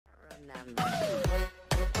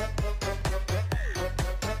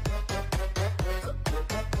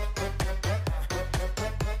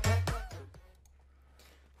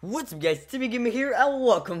What's up guys, Timmygammer here and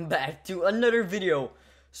welcome back to another video.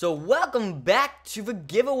 So welcome back to the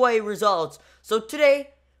giveaway results. So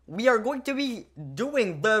today we are going to be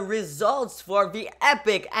doing the results for the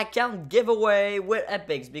Epic account giveaway with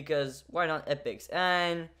Epics, because why not Epics?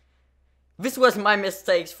 And this was my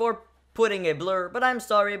mistakes for putting a blur, but I'm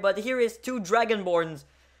sorry, but here is 2 Dragonborns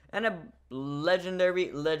and a legendary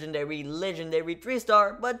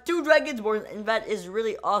 3-star, but 2 Dragonborns, and that is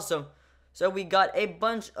really awesome. So we got a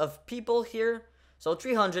bunch of people here, so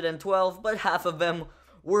 312, but half of them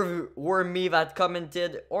were me that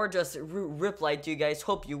commented or just replied to you guys.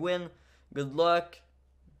 Hope you win. Good luck.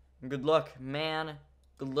 Good luck, man.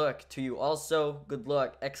 Good luck to you also. Good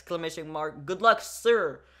luck, exclamation mark. Good luck,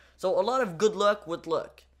 sir. So a lot of good luck with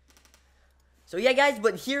luck. So yeah guys,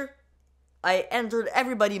 but here I entered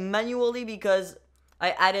everybody manually because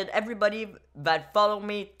I added everybody that follow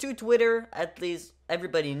me to Twitter. At least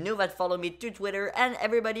everybody knew that follow me to Twitter, and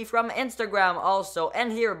everybody from Instagram also,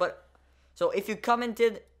 and here. But so if you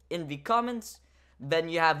commented in the comments, then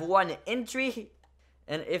you have 1 entry,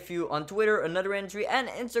 and if you on Twitter another entry, and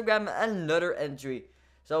Instagram another entry.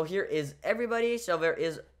 So here is everybody. So there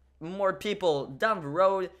is more people down the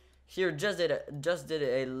road. Here just did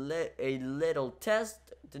a little test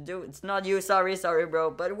to do. It's not you, sorry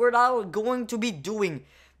bro, but we're now going to be doing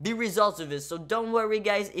the results of this. So don't worry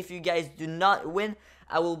guys, if you guys do not win,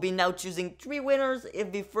 I will be now choosing 3 winners.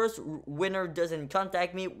 If the first winner doesn't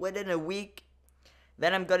contact me within a week,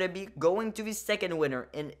 then I'm gonna be going to the second winner,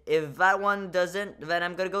 and if that one doesn't, then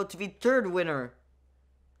I'm gonna go to the 3rd winner,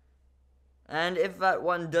 and if that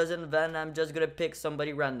one doesn't, then I'm just gonna pick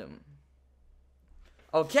somebody random.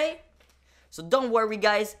 Okay, so don't worry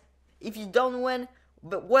guys if you don't win,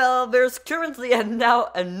 but well, there's currently now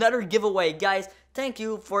another giveaway. Guys, thank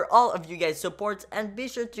you for all of you guys support, and be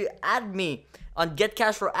sure to add me on Get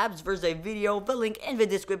Cash for Apps. There's a video, the link in the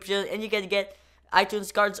description, and you can get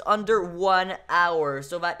iTunes cards under 1 hour,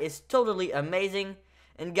 so that is totally amazing.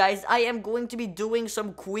 And guys, I am going to be doing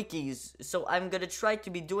some quickies, so I'm gonna try to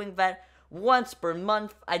be doing that once per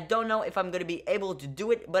month. I don't know if I'm gonna be able to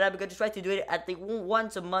do it, but I'm gonna try to do it at least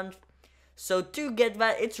once a month. So to get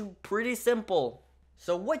that, it's pretty simple.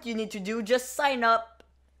 So what you need to do, just sign up.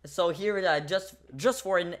 So here, just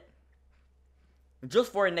for an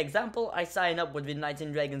example, I sign up with the Knights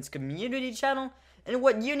and Dragons community channel. And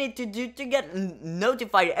what you need to do to get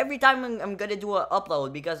notified every time I'm gonna do an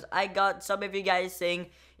upload, because I got some of you guys saying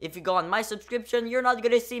if you go on my subscription, you're not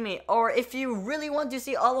gonna see me, or if you really want to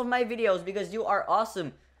see all of my videos because you are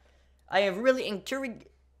awesome, I have really encouraged.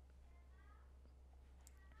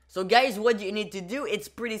 So guys, what you need to do, it's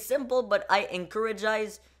pretty simple, but I encourage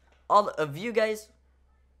all of you guys.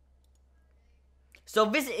 So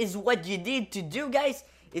this is what you need to do guys.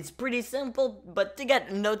 It's pretty simple, but to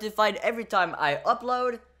get notified every time I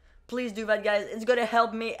upload, please do that guys. It's gonna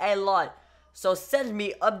help me a lot. So send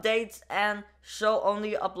me updates and show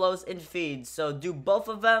only uploads in feeds. So do both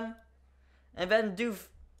of them, and then do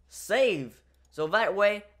save. So that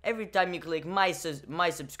way, every time you click my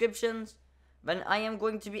subscriptions, then I am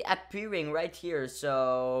going to be appearing right here.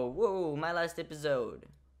 So, whoa, my last episode.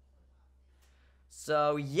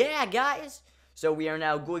 So yeah guys. So we are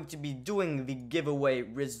now going to be doing the giveaway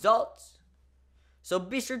results. So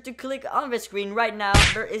be sure to click on the screen right now.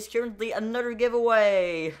 There is currently another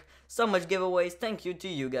giveaway. So much giveaways. Thank you to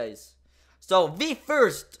you guys. So the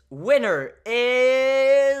first winner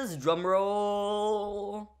is,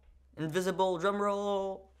 drumroll, invisible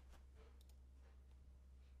drumroll,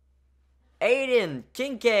 Aiden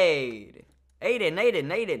Kincaid.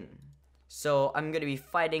 Aiden. So I'm gonna be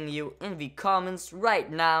fighting you in the comments right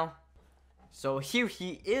now. So here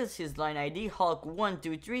he is, his line ID,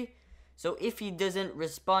 Hulk123. So if he doesn't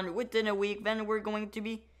respond within a week, then we're going to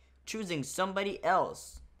be choosing somebody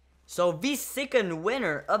else. So the second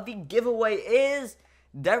winner of the giveaway is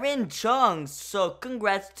Darren Chung. So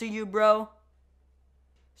congrats to you, bro.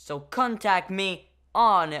 So contact me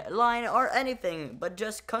online or anything, but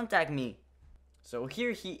just contact me. So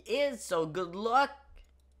here he is, so good luck.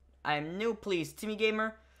 I'm new, please,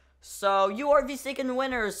 Timmygammer. So you are the second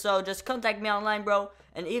winner, so just contact me online, bro.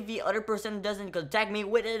 And if the other person doesn't contact me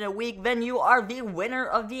within a week, then you are the winner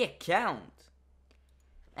of the account.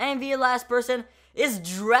 And the last person is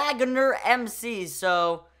Dragoner MC.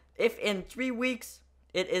 So if in 3 weeks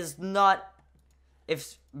it is not,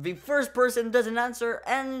 if the first person doesn't answer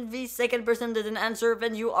and the second person doesn't answer,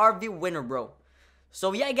 then you are the winner, bro.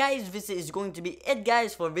 So yeah guys, this is going to be it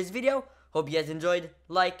guys for this video. Hope you guys enjoyed.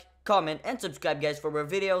 Like, comment, and subscribe guys for more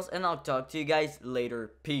videos, and I'll talk to you guys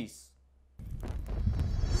later. Peace.